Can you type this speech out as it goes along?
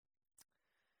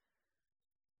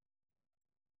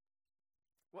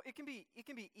Well, it can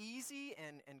be easy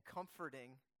and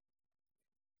comforting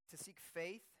to seek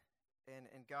faith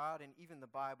and God and even the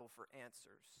Bible for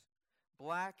answers,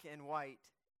 black and white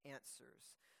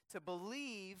answers, to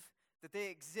believe that they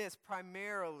exist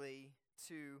primarily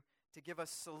to give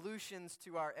us solutions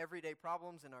to our everyday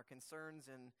problems and our concerns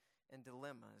and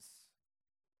dilemmas.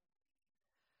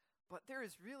 But there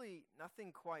is really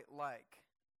nothing quite like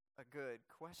a good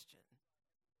question.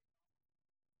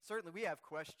 Certainly, we have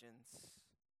questions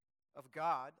of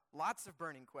God, lots of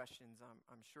burning questions,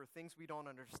 I'm sure, things we don't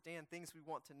understand, things we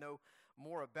want to know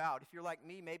more about. If you're like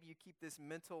me, maybe you keep this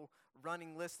mental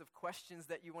running list of questions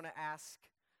that you want to ask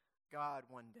God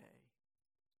one day.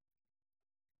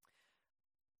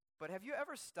 But have you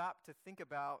ever stopped to think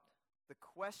about the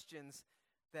questions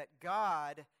that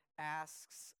God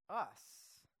asks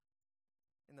us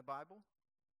in the Bible?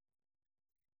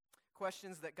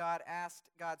 Questions that God asked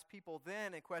God's people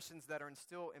then, and questions that are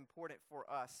still important for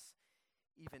us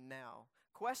even now.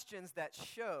 Questions that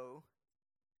show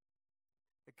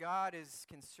that God is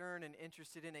concerned and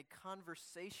interested in a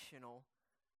conversational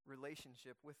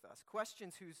relationship with us.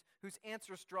 Questions whose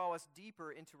answers draw us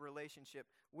deeper into relationship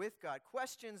with God.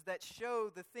 Questions that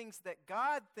show the things that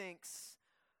God thinks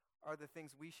are the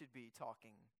things we should be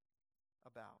talking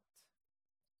about.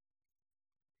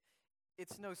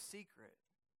 It's no secret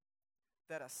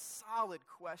that a solid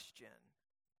question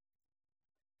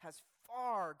has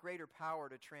far greater power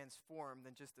to transform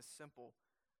than just a simple,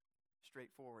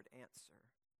 straightforward answer.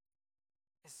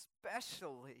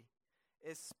 Especially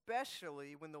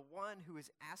when the one who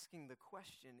is asking the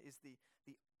question is the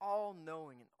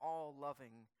all-knowing and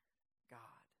all-loving God.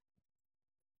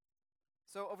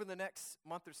 So over the next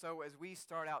month or so, as we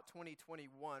start out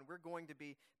 2021, we're going to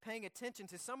be paying attention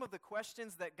to some of the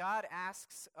questions that God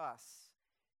asks us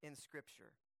in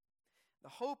Scripture. The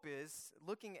hope is,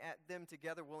 looking at them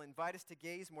together will invite us to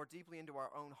gaze more deeply into our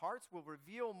own hearts, will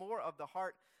reveal more of the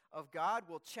heart of God,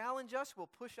 will challenge us, will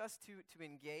push us to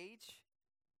engage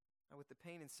with the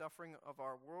pain and suffering of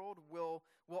our world, will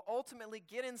ultimately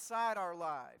get inside our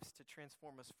lives to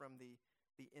transform us from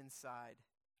the inside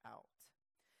out.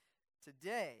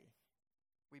 Today,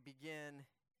 we begin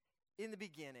in the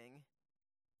beginning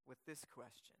with this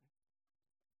question: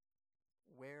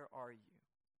 where are you?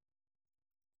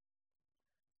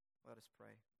 Let us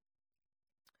pray.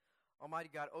 Almighty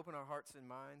God, open our hearts and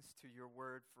minds to your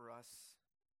word for us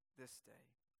this day.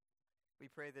 We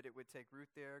pray that it would take root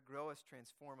there, grow us,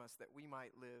 transform us, that we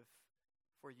might live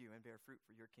for you and bear fruit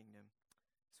for your kingdom.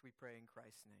 So we pray in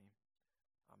Christ's name.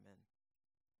 Amen.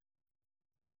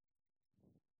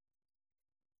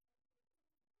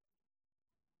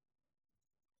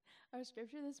 Our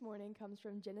scripture this morning comes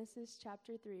from Genesis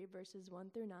chapter 3, verses 1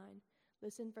 through 9.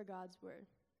 Listen for God's word.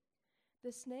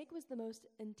 The snake was the most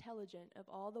intelligent of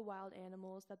all the wild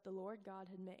animals that the Lord God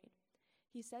had made.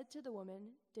 He said to the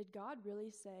woman, "Did God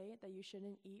really say that you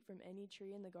shouldn't eat from any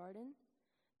tree in the garden?"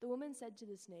 The woman said to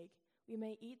the snake, "We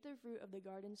may eat the fruit of the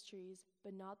garden's trees,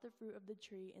 but not the fruit of the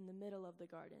tree in the middle of the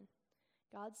garden."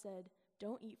 God said,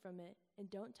 "Don't eat from it, and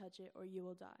don't touch it, or you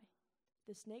will die."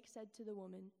 The snake said to the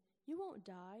woman, "You won't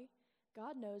die.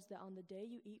 God knows that on the day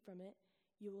you eat from it,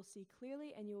 you will see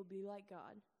clearly and you will be like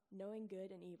God, knowing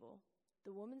good and evil."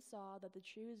 The woman saw that the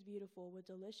tree was beautiful with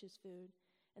delicious food,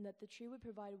 and that the tree would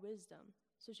provide wisdom.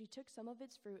 So she took some of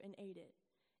its fruit and ate it,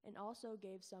 and also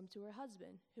gave some to her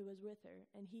husband, who was with her,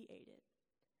 and he ate it.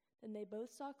 Then they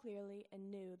both saw clearly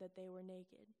and knew that they were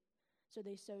naked. So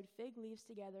they sewed fig leaves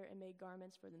together and made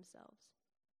garments for themselves.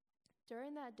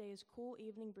 During that day's cool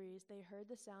evening breeze, they heard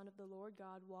the sound of the Lord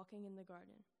God walking in the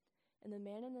garden. And the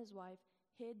man and his wife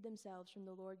hid themselves from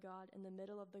the Lord God in the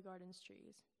middle of the garden's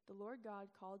trees. The Lord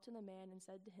God called to the man and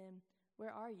said to him,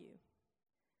 "Where are you?"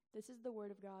 This is the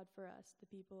word of God for us, the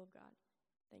people of God.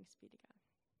 Thanks be to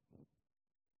God.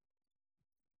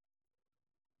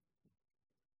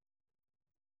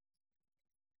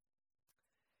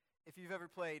 If you've ever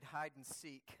played hide and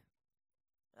seek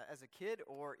as a kid,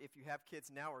 or if you have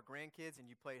kids now or grandkids and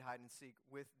you played hide and seek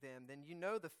with them, then you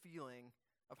know the feeling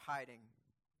of hiding,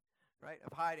 right?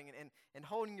 Of hiding and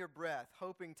holding your breath,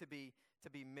 hoping to be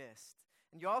missed.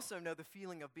 And you also know the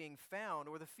feeling of being found,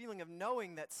 or the feeling of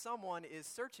knowing that someone is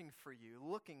searching for you,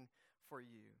 looking for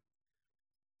you.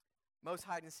 Most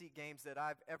hide and seek games that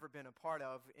I've ever been a part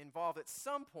of involve at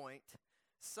some point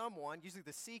someone, usually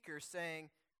the seeker,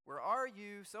 saying, "Where are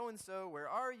you? So-and-so, where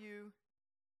are you?"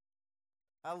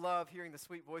 I love hearing the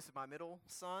sweet voice of my middle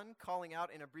son calling out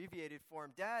in abbreviated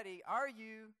form, "Daddy, are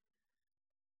you?"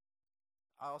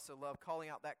 I also love calling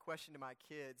out that question to my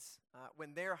kids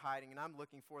when they're hiding and I'm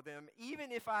looking for them,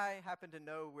 even if I happen to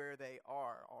know where they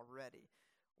are already.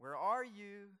 "Where are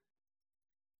you?"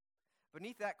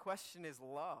 Beneath that question is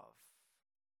love,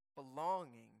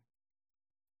 belonging,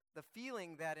 the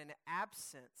feeling that an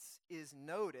absence is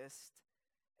noticed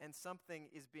and something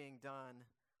is being done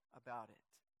about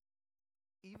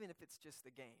it, even if it's just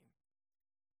a game.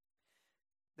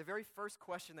 The very first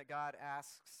question that God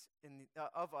asks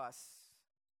of us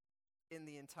in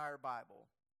the entire Bible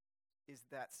is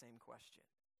that same question.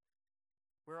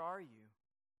 Where are you?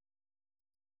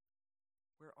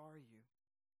 Where are you?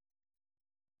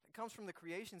 It comes from the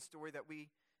creation story that we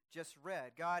just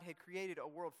read. God had created a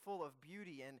world full of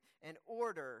beauty and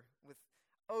order, with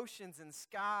oceans and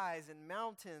skies and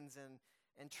mountains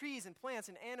and trees and plants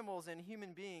and animals and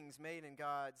human beings made in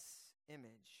God's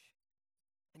image.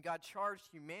 And God charged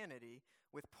humanity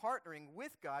with partnering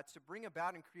with God to bring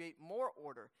about and create more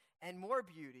order and more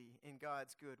beauty in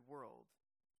God's good world.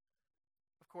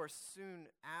 Of course, soon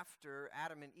after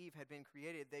Adam and Eve had been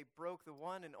created, they broke the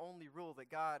one and only rule that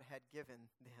God had given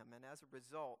them, and as a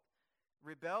result,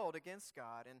 rebelled against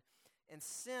God, and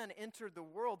sin entered the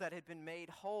world that had been made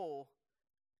whole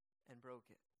and broke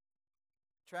it.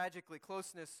 Tragically,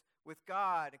 closeness with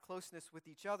God and closeness with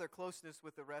each other, closeness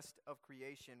with the rest of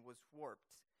creation was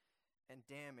warped and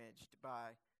damaged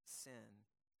by sin.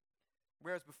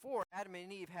 Whereas before, Adam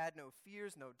and Eve had no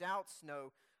fears, no doubts,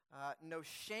 no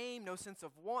shame, no sense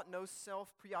of want, no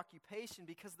self-preoccupation,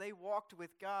 because they walked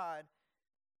with God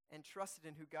and trusted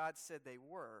in who God said they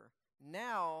were.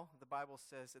 Now, the Bible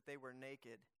says that they were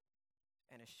naked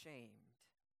and ashamed.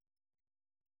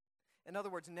 In other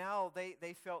words, now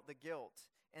they felt the guilt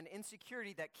and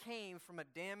insecurity that came from a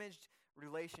damaged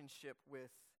relationship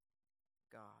with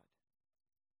God.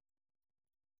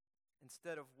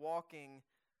 Instead of walking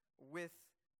with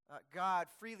God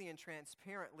freely and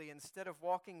transparently, instead of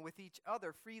walking with each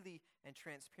other freely and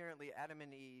transparently, Adam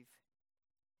and Eve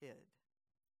hid.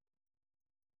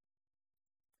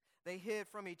 They hid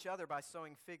from each other by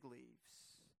sewing fig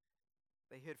leaves.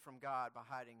 They hid from God by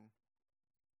hiding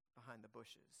behind the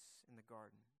bushes in the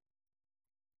garden.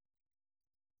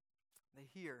 They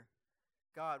hear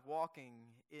God walking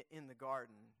in the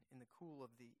garden in the cool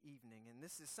of the evening. And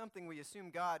this is something we assume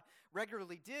God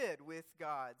regularly did with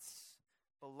God's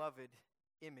beloved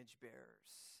image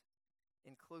bearers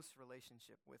in close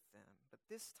relationship with them. But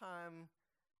this time,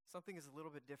 something is a little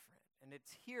bit different. And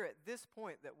it's here at this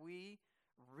point that we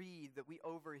read, that we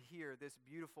overhear this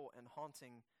beautiful and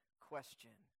haunting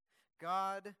question.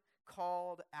 God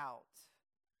called out,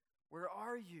 "Where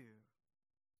are you?"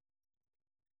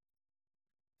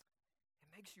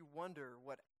 It makes you wonder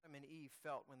what Adam and Eve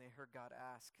felt when they heard God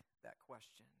ask that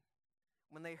question.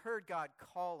 When they heard God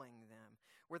calling them,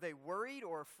 were they worried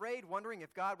or afraid, wondering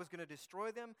if God was going to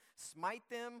destroy them, smite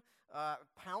them,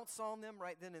 pounce on them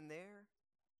right then and there?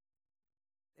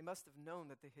 They must have known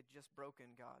that they had just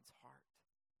broken God's heart.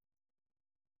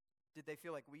 Did they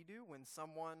feel like we do when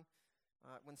someone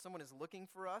is looking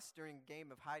for us during a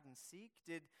game of hide and seek?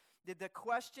 Did the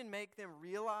question make them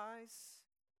realize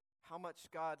how much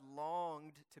God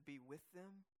longed to be with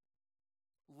them?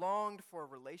 Longed for a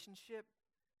relationship?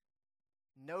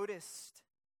 Noticed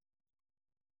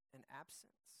an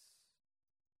absence?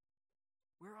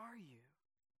 Where are you?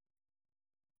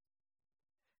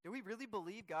 Do we really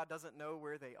believe God doesn't know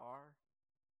where they are?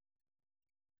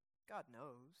 God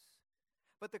knows.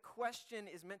 But the question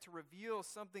is meant to reveal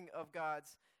something of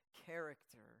God's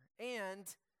character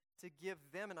and to give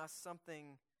them and us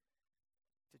something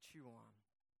to chew on.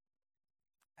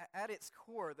 At its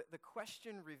core, the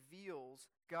question reveals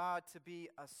God to be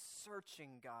a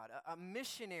searching God, a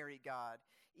missionary God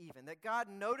even. That God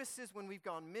notices when we've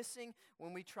gone missing,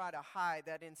 when we try to hide,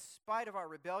 that in spite of our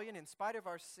rebellion, in spite of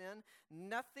our sin,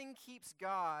 nothing keeps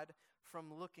God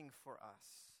from looking for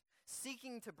us,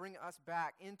 seeking to bring us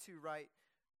back into right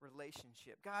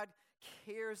relationship. God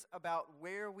cares about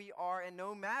where we are, and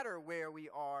no matter where we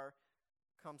are,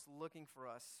 comes looking for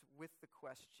us with the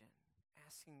question,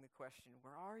 asking the question,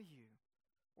 where are you?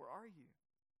 Where are you?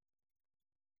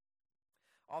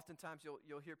 Oftentimes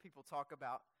you'll hear people talk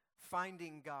about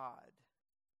finding God.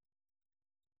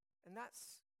 And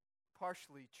that's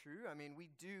partially true. I mean, we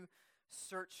do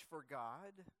search for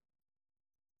God,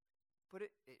 but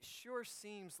it sure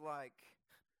seems like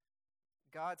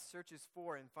God searches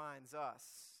for and finds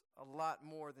us a lot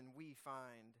more than we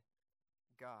find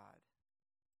God.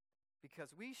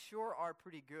 Because we sure are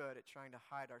pretty good at trying to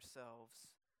hide ourselves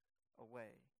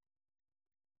away.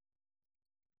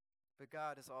 But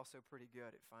God is also pretty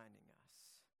good at finding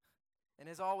us and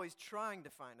is always trying to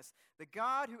find us. The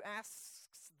God who asks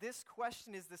this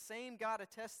question is the same God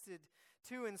attested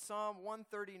to in Psalm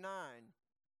 139.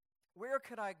 Where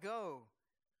could I go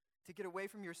to get away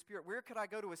from your spirit? Where could I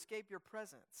go to escape your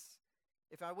presence?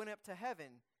 If I went up to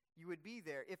heaven, you would be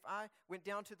there. If I went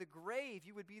down to the grave,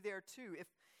 you would be there too.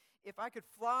 If I could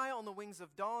fly on the wings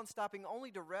of dawn, stopping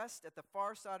only to rest at the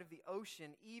far side of the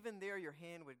ocean, even there your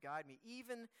hand would guide me.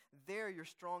 Even there your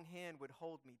strong hand would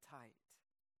hold me tight.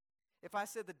 If I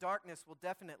said the darkness will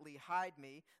definitely hide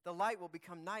me, the light will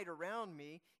become night around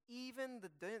me, even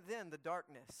then the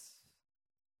darkness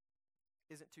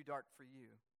isn't too dark for you.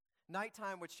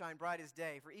 Nighttime would shine bright as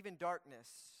day, for even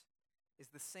darkness is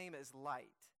the same as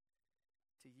light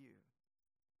to you.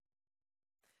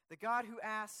 The God who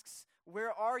asks,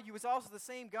 "Where are you?" is also the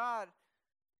same God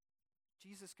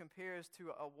Jesus compares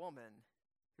to a woman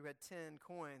who had 10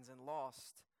 coins and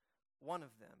lost one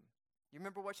of them. You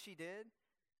remember what she did?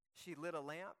 She lit a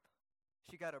lamp,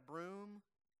 she got a broom,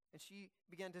 and she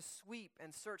began to sweep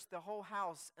and search the whole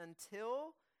house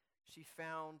until she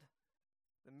found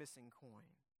the missing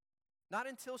coin. Not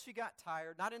until she got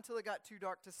tired, not until it got too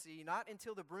dark to see, not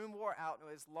until the broom wore out, no,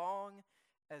 as long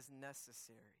as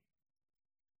necessary.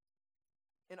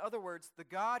 In other words, the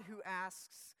God who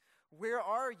asks, "Where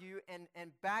are you?"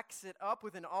 and backs it up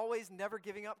with an always never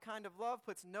giving up kind of love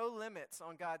puts no limits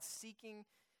on God's seeking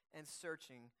and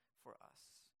searching for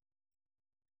us.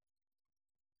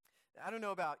 I don't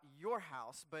know about your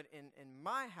house, but in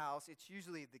my house, it's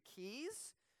usually the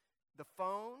keys, the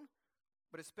phone,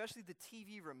 but especially the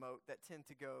TV remote that tend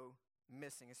to go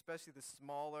missing, especially the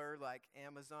smaller, like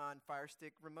Amazon Fire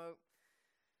Stick remote.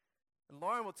 And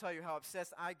Lauren will tell you how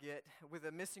obsessed I get with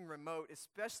a missing remote,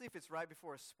 especially if it's right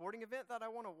before a sporting event that I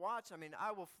want to watch. I mean,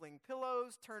 I will fling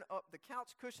pillows, turn up the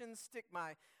couch cushions, stick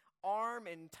my arm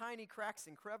in tiny cracks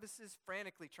and crevices,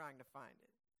 frantically trying to find it.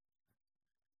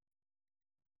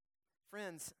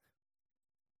 Friends,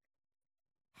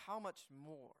 how much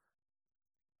more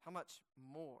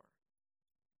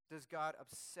does God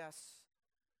obsess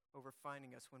over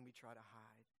finding us when we try to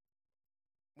hide?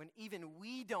 When even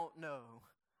we don't know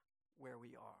where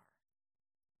we are.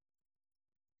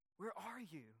 Where are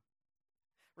you?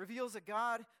 Reveals a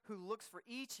God who looks for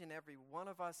each and every one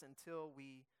of us until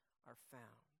we are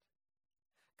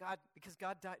found. Because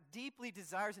God deeply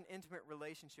desires an intimate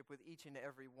relationship with each and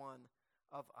every one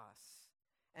of us.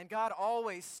 And God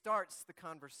always starts the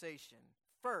conversation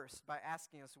first by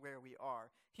asking us where we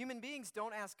are. Human beings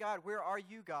don't ask God, "Where are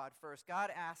you, God?" first. God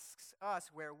asks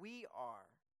us where we are.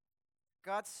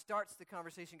 God starts the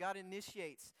conversation. God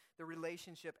initiates the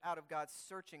relationship out of God's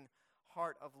searching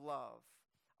heart of love.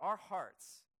 Our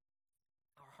hearts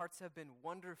have been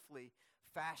wonderfully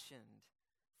fashioned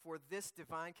for this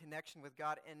divine connection with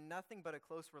God, and nothing but a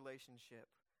close relationship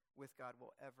with God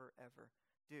will ever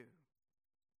do.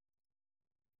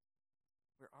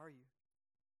 Where are you?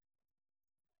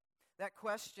 That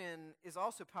question is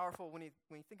also powerful when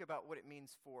you think about what it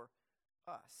means for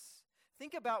us.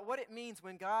 Think about what it means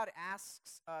when God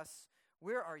asks us,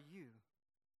 "Where are you?"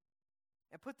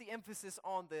 And put the emphasis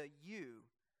on the you.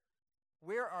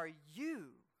 Where are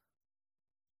you?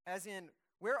 As in,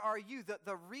 where are you?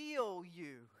 The real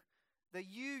you. The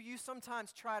you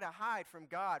sometimes try to hide from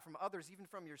God, from others, even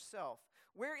from yourself.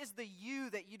 Where is the you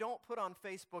that you don't put on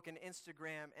Facebook and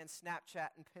Instagram and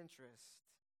Snapchat and Pinterest?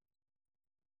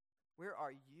 Where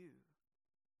are you?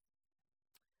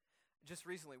 Just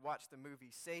recently watched the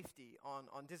movie Safety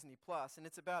on Disney Plus, and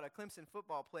it's about a Clemson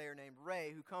football player named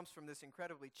Ray who comes from this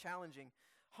incredibly challenging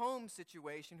home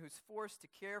situation, who's forced to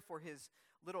care for his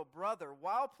little brother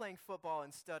while playing football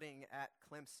and studying at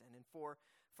Clemson. And for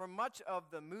much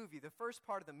of the movie, the first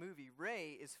part of the movie,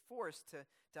 Ray is forced to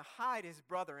hide his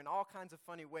brother in all kinds of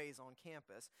funny ways on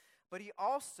campus. But he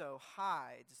also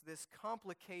hides this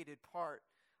complicated part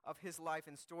of his life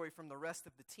and story from the rest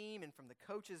of the team and from the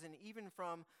coaches and even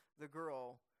from the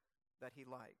girl that he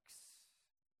likes.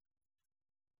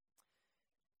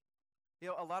 You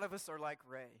know, a lot of us are like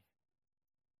Ray.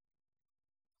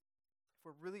 If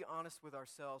we're really honest with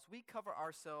ourselves, we cover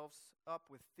ourselves up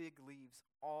with fig leaves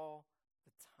all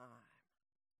the time.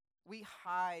 We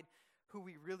hide who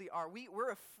we really are.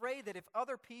 We're afraid that if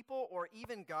other people or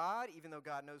even God, even though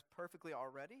God knows perfectly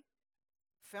already,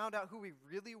 found out who we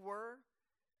really were,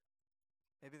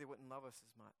 maybe they wouldn't love us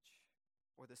as much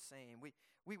or the same.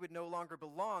 We would no longer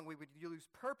belong. We would lose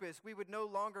purpose. We would no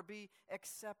longer be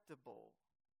acceptable.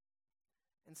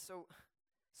 And so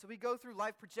we go through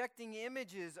life projecting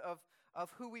images of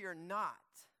who we are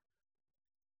not.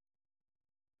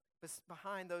 But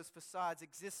behind those facades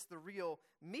exists the real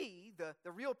me,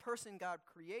 the real person God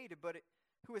created, but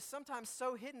who is sometimes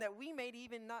so hidden that we may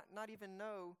even not even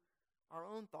know our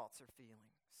own thoughts or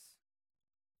feelings.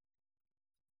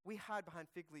 We hide behind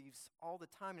fig leaves all the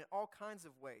time in all kinds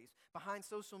of ways. Behind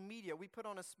social media, we put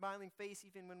on a smiling face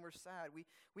even when we're sad.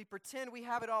 We pretend we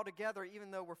have it all together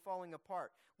even though we're falling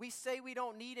apart. We say we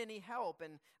don't need any help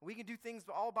and we can do things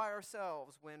all by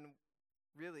ourselves when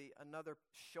really another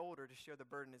shoulder to share the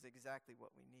burden is exactly what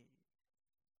we need.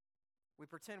 We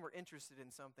pretend we're interested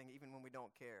in something even when we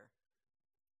don't care.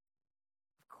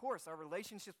 Of course, our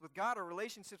relationships with God, our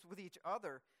relationships with each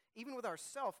other, even with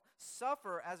ourselves,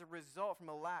 suffer as a result from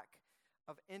a lack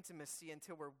of intimacy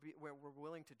until we're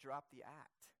willing to drop the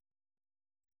act,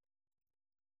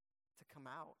 to come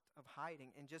out of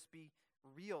hiding and just be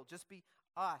real, just be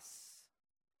us.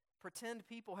 Pretend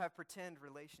people have pretend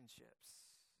relationships.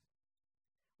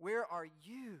 Where are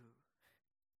you?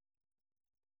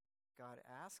 God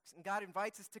asks, and God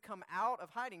invites us to come out of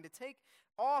hiding, to take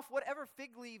off whatever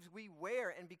fig leaves we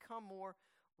wear and become more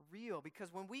real.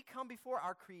 Because when we come before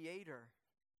our Creator,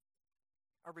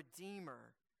 our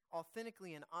Redeemer,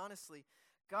 authentically and honestly,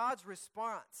 God's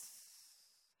response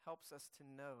helps us to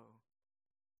know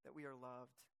that we are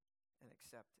loved and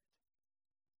accepted.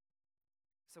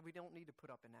 So we don't need to put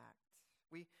up an act.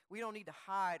 We don't need to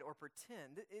hide or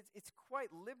pretend. It's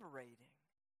quite liberating.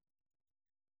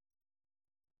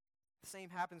 The same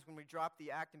happens when we drop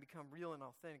the act and become real and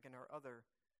authentic in our other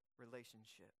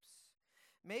relationships.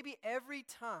 Maybe every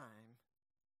time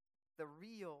the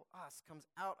real us comes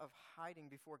out of hiding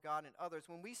before God and others,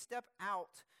 when we step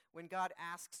out, when God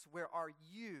asks, "Where are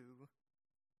you?"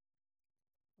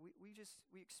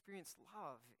 we experience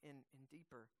love in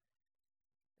deeper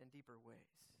and deeper ways.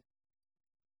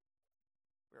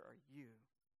 Where are you?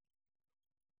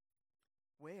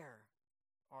 Where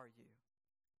are you?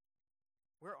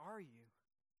 Where are you?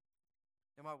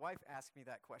 And my wife asks me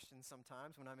that question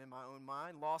sometimes when I'm in my own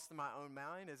mind, lost in my own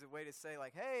mind, as a way to say,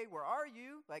 like, hey, where are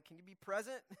you? Like, can you be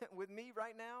present with me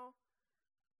right now?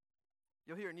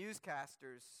 You'll hear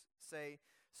newscasters say,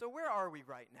 so where are we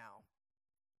right now?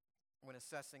 When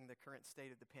assessing the current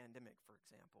state of the pandemic, for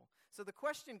example. So the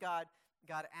question God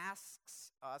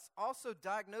asks us also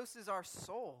diagnoses our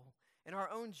soul and our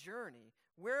own journey.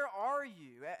 Where are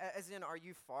you? As in, are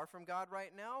you far from God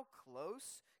right now?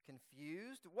 Close?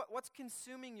 Confused? What's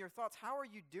consuming your thoughts? How are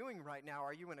you doing right now?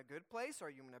 Are you in a good place? Are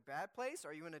you in a bad place?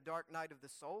 Are you in a dark night of the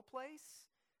soul place?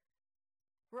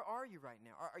 Where are you right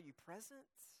now? Are you present?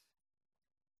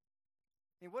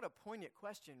 I mean, what a poignant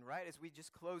question, right? As we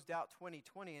just closed out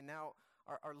 2020 and now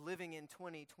are living in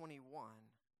 2021.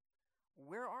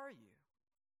 Where are you?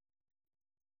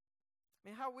 I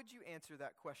mean, how would you answer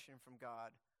that question from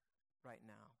God right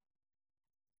now?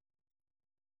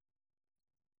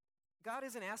 God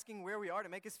isn't asking where we are to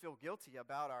make us feel guilty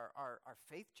about our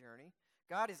faith journey.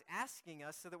 God is asking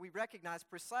us so that we recognize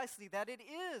precisely that it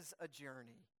is a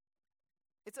journey.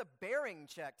 It's a bearing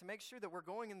check to make sure that we're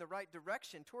going in the right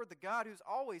direction toward the God who's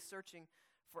always searching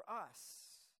for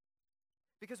us.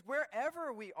 Because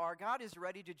wherever we are, God is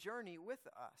ready to journey with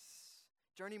us,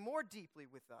 journey more deeply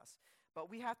with us. But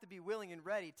we have to be willing and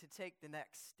ready to take the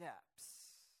next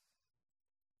steps.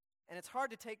 And it's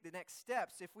hard to take the next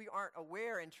steps if we aren't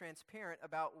aware and transparent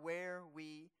about where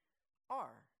we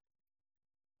are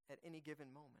at any given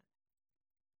moment.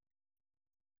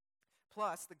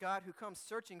 Plus, the God who comes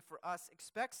searching for us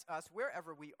expects us,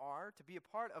 wherever we are, to be a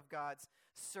part of God's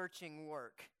searching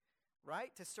work,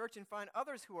 right? To search and find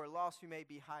others who are lost, who may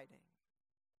be hiding.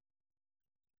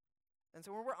 And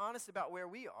so when we're honest about where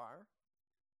we are,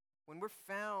 when we're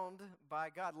found by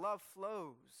God, love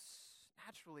flows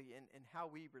naturally in how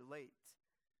we relate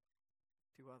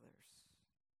to others.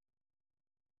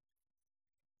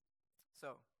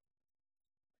 So,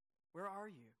 where are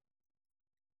you?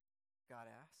 God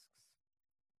asks.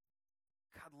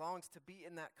 God longs to be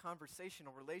in that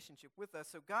conversational relationship with us.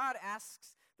 So God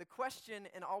asks the question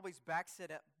and always backs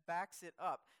it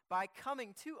up by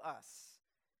coming to us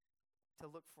to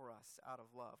look for us out of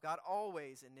love. God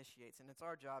always initiates, and it's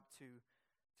our job to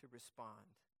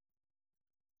respond.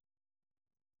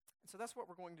 And so that's what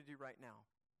we're going to do right now.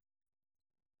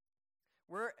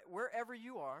 Wherever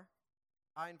you are,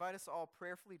 I invite us all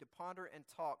prayerfully to ponder and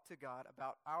talk to God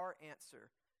about our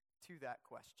answer to that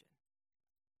question.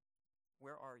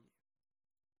 Where are you?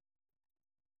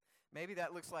 Maybe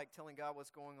that looks like telling God what's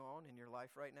going on in your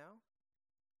life right now.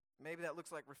 Maybe that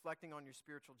looks like reflecting on your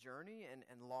spiritual journey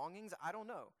and longings. I don't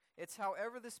know. It's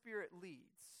however the Spirit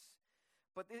leads.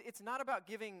 But it's not about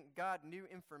giving God new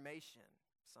information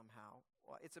somehow.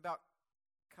 It's about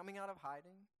coming out of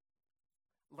hiding,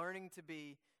 learning to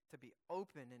be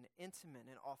open and intimate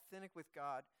and authentic with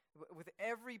God with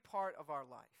every part of our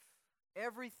life,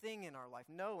 everything in our life,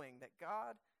 knowing that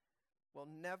God will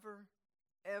never,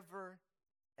 ever,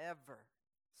 ever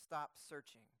stop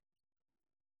searching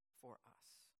for us.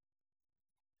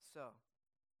 So,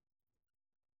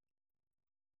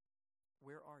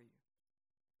 where are you?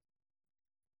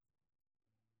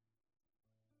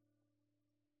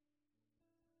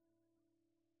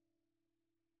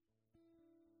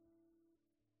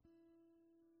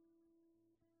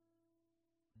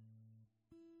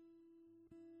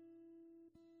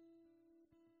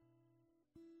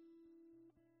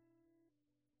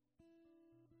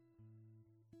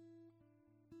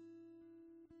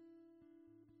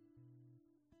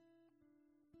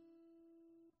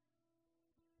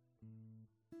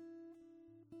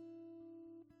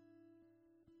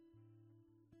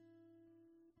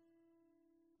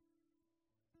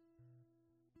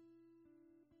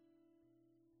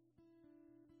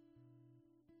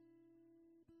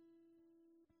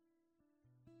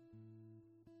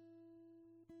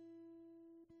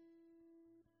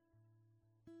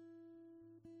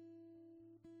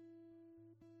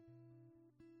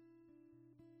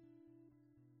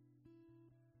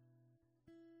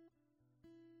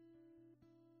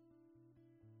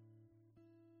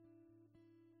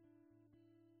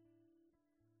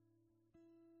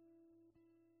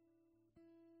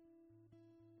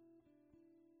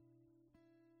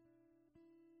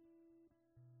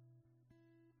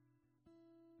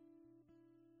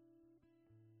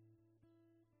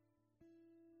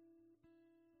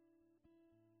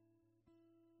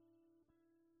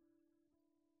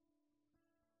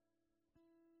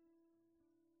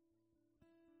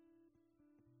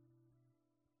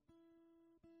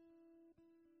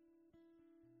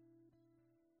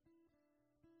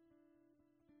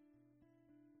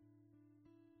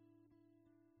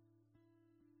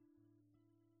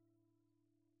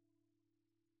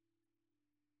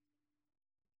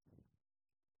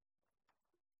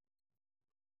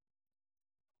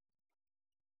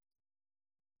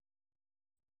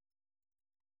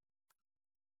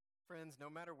 Friends, no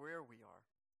matter where we are,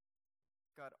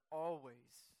 God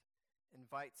always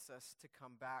invites us to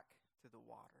come back to the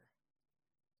water,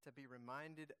 to be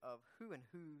reminded of who and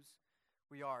whose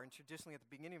we are. And traditionally, at the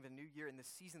beginning of a new year, in the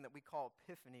season that we call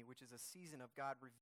Epiphany, which is a season of God revealing